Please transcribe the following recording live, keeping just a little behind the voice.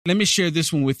Let me share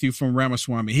this one with you from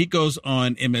Ramaswamy. He goes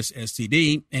on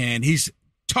MSDNC and he's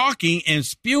talking and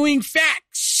spewing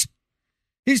facts.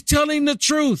 He's telling the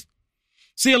truth.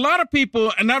 See, a lot of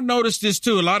people, and I've noticed this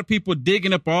too, a lot of people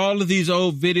digging up all of these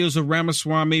old videos of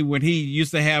Ramaswamy when he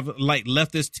used to have like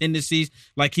leftist tendencies,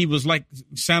 like he was like,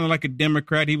 sounded like a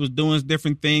Democrat. He was doing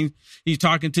different things. He's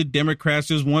talking to Democrats.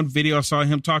 There's one video I saw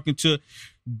him talking to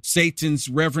Satan's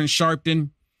Reverend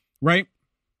Sharpton, right?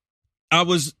 I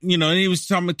was, and he was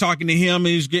talking to him and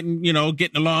he was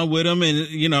getting along with him.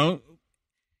 And,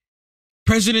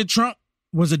 President Trump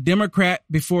was a Democrat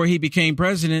before he became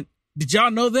president. Did y'all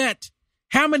know that?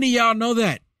 How many of y'all know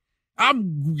that? I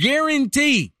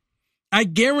guarantee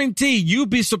you'd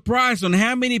be surprised on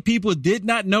how many people did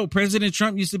not know President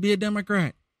Trump used to be a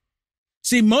Democrat.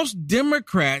 See, most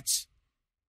Democrats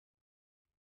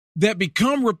that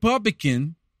become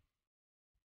Republican,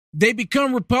 they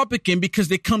become Republican because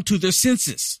they come to their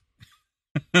senses.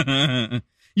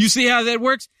 You see how that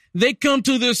works? They come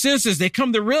to their senses. They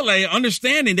come to realize,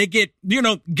 understanding. They get,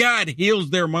 God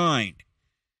heals their mind.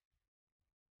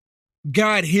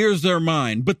 God hears their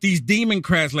mind. But these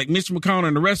Democrats like Mitch McConnell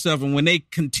and the rest of them, when they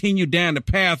continue down the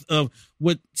path of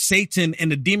what Satan and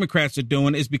the Democrats are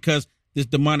doing, is because this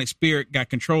demonic spirit got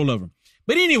control of them.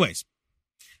 But anyways,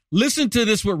 listen to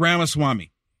this with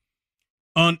Ramaswamy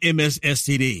on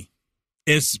MSDNC.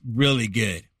 It's really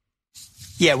good.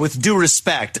 Yeah, with due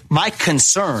respect, my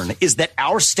concern is that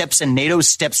our steps and NATO's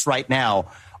steps right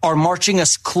now are marching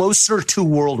us closer to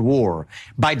world war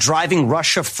by driving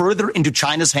Russia further into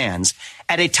China's hands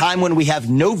at a time when we have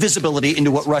no visibility into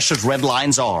what Russia's red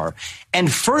lines are,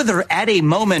 and further at a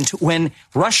moment when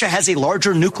Russia has a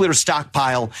larger nuclear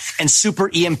stockpile and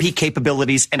super EMP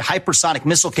capabilities and hypersonic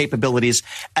missile capabilities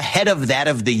ahead of that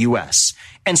of the U.S.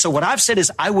 And so what I've said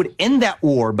is I would end that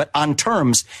war, but on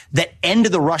terms that end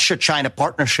the Russia-China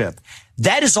partnership.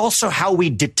 That is also how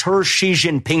we deter Xi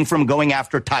Jinping from going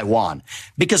after Taiwan.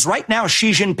 Because right now,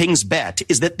 Xi Jinping's bet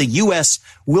is that the U.S.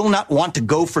 will not want to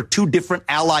go for two different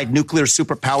allied nuclear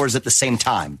superpowers at the same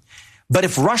time. But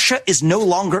if Russia is no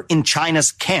longer in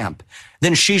China's camp,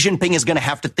 then Xi Jinping is going to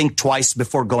have to think twice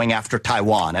before going after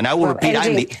Taiwan. And I will repeat,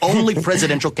 I'm the only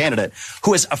presidential candidate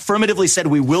who has affirmatively said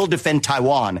we will defend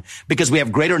Taiwan because we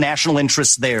have greater national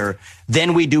interests there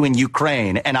than we do in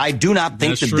Ukraine. And I do not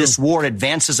think that this war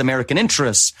advances American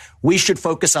interests. We should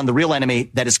focus on the real enemy,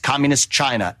 that is communist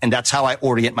China. And that's how I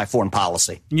orient my foreign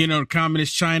policy.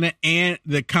 Communist China and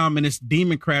the communist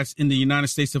Democrats in the United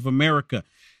States of America.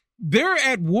 They're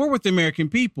at war with the American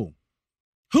people.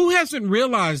 Who hasn't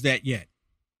realized that yet?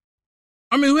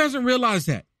 Who hasn't realized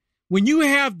that? When you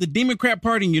have the Democrat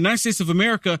Party in the United States of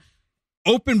America,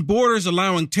 open borders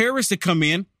allowing terrorists to come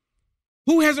in,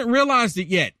 who hasn't realized it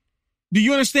yet? Do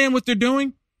you understand what they're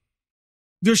doing?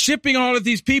 They're shipping all of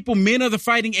these people, men of the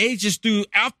fighting ages,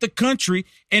 throughout the country,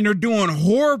 and they're doing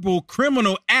horrible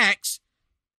criminal acts.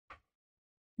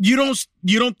 You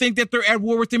don't think that they're at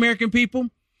war with the American people?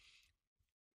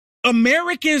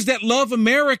 Americans that love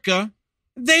America,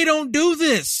 they don't do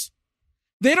this.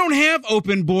 They don't have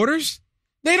open borders.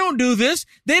 They don't do this.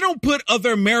 They don't put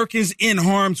other Americans in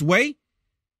harm's way.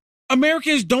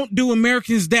 Americans don't do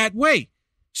Americans that way.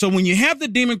 So when you have the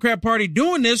Democrat Party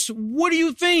doing this, what do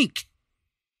you think?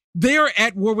 They are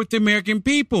at war with the American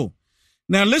people.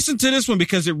 Now listen to this one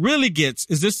because it really gets,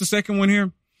 is this the second one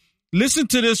here? Listen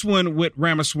to this one with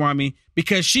Ramaswamy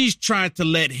because she's trying to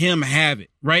let him have it,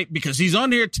 right? Because he's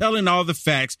on here telling all the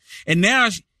facts. And now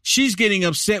she's getting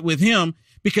upset with him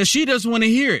because she doesn't want to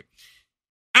hear it.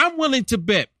 I'm willing to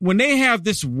bet when they have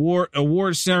this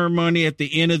award ceremony at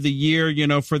the end of the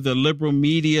year, for the liberal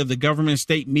media, the government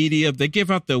state media, they give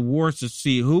out the awards to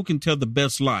see who can tell the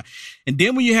best lie. And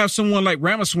then when you have someone like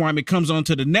Ramaswamy comes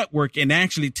onto the network and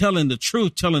actually telling the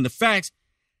truth, telling the facts,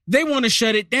 they want to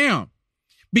shut it down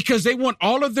because they want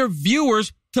all of their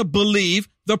viewers to believe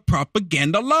the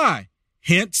propaganda lie.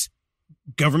 Hence,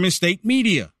 government state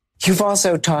media. You've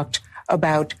also talked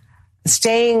about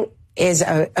staying is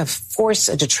a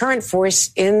deterrent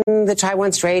force in the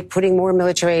Taiwan Strait, putting more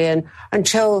military in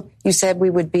until you said we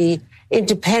would be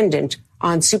independent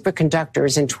on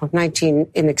superconductors in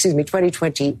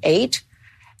 2028.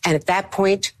 And at that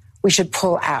point, we should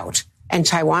pull out and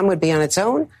Taiwan would be on its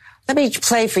own. Let me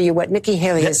play for you what Nikki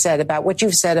Haley has said about what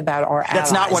you've said about our allies.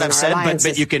 That's not what I've said,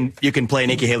 but you can play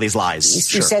Nikki Haley's lies.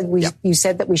 You said you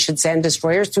said that we should send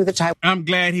destroyers through the Taiwan. I'm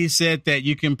glad he said that.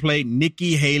 You can play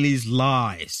Nikki Haley's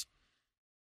lies.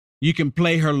 You can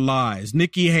play her lies.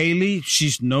 Nikki Haley,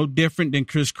 she's no different than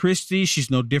Chris Christie. She's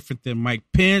no different than Mike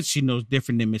Pence. She's no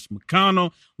different than Mitch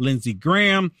McConnell, Lindsey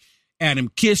Graham, Adam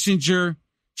Kissinger.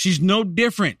 She's no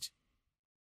different.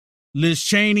 Liz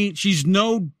Cheney, she's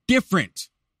no different.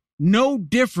 No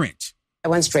different.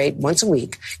 Taiwan Strait once a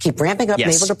week, keep ramping up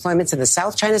naval deployments in the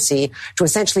South China Sea to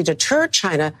essentially deter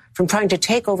China from trying to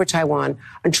take over Taiwan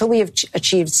until we have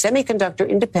achieved semiconductor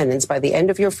independence by the end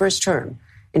of your first term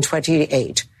in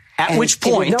 2028. At which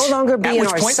point, it would no longer be in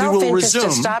our self-interest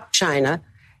to stop China.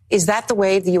 Is that the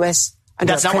way the U.S.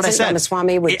 under President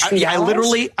Ramaswamy would treat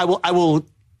allies?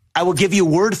 I will give you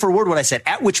word for word what I said.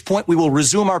 At which point we will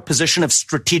resume our position of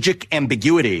strategic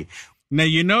ambiguity. Now,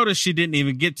 you notice she didn't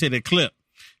even get to the clip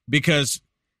because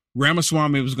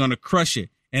Ramaswamy was going to crush it.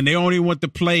 And they only want to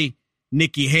play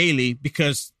Nikki Haley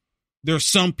because there's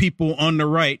some people on the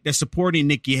right that's supporting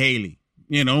Nikki Haley.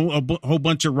 You know, a whole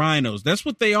bunch of rhinos. That's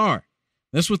what they are.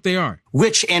 That's what they are.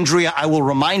 Which, Andrea, I will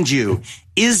remind you,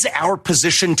 is our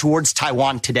position towards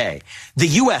Taiwan today. The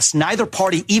U.S., neither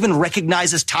party even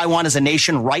recognizes Taiwan as a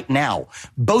nation right now.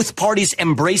 Both parties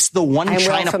embrace the one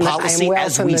China policy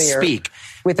as we speak.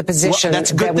 With the position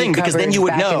that's a good thing, because then you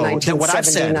would know that what I've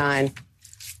said.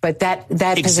 But that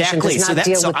position does not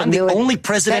deal with I'm the only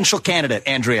presidential candidate,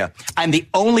 Andrea. I'm the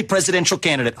only presidential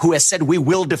candidate who has said we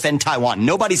will defend Taiwan.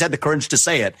 Nobody's had the courage to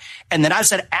say it. And then I've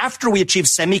said after we achieve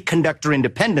semiconductor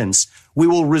independence, we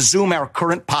will resume our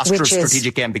current posture of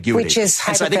strategic ambiguity. Which is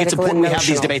and so I think it's important we have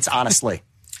these debates honestly.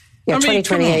 Yeah,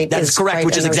 2028 That's correct,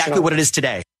 which is exactly what it is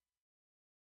today.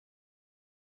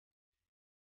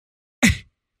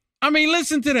 I mean,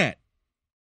 listen to that.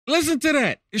 Listen to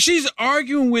that. She's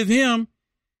arguing with him.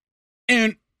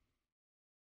 And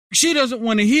she doesn't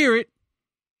want to hear it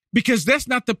because that's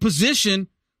not the position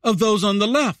of those on the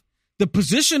left. The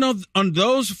position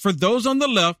for those on the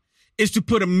left is to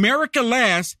put America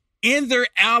last and their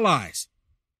allies.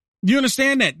 You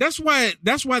understand that? That's why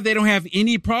they don't have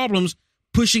any problems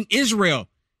pushing Israel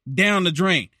down the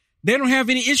drain. They don't have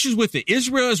any issues with it.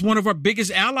 Israel is one of our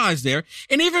biggest allies there.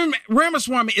 And even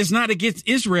Ramaswamy is not against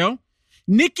Israel.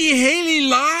 Nikki Haley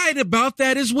lied about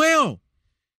that as well.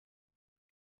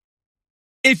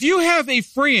 If you have a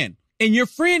friend and your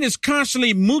friend is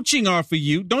constantly mooching off of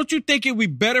you, don't you think it would be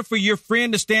better for your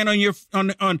friend to stand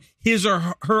on his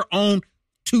or her own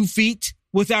 2 feet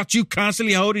without you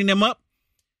constantly holding them up?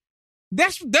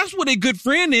 That's what a good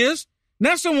friend is.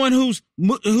 Not someone who's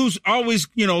always,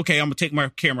 okay, I'm gonna take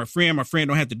care of my friend. My friend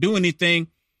don't have to do anything,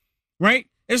 right?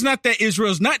 It's not that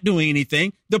Israel's not doing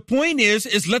anything. The point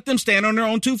is let them stand on their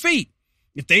own 2 feet.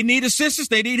 If they need assistance,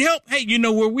 they need help. Hey, you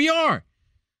know where we are.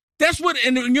 That's what,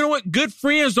 and you know what? Good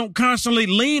friends don't constantly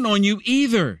lean on you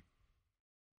either.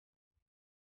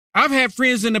 I've had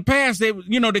friends in the past, they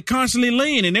constantly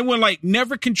lean and they will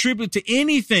never contribute to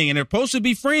anything and they're supposed to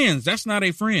be friends. That's not a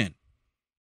friend.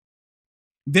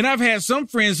 Then I've had some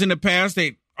friends in the past,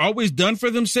 they always done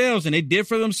for themselves and they did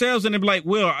for themselves and they're like,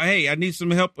 well, hey, I need some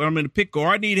help. I'm in a pickle or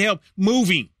I need help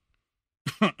moving.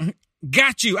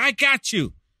 Got you. I got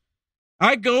you.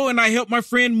 I go and I help my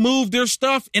friend move their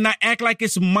stuff and I act like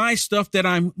it's my stuff that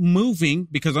I'm moving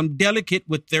because I'm delicate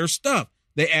with their stuff.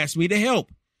 They ask me to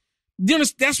help.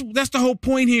 That's the whole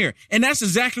point here. And that's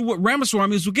exactly what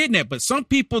Ramaswamy was getting at. But some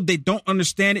people, they don't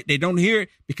understand it. They don't hear it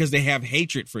because they have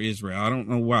hatred for Israel. I don't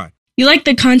know why. You like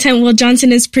the content Will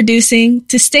Johnson is producing?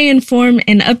 To stay informed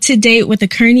and up to date with the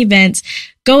current events,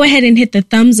 go ahead and hit the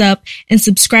thumbs up and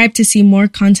subscribe to see more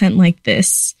content like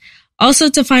this. Also,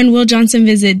 to find Will Johnson,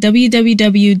 visit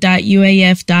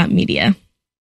www.uaf.media.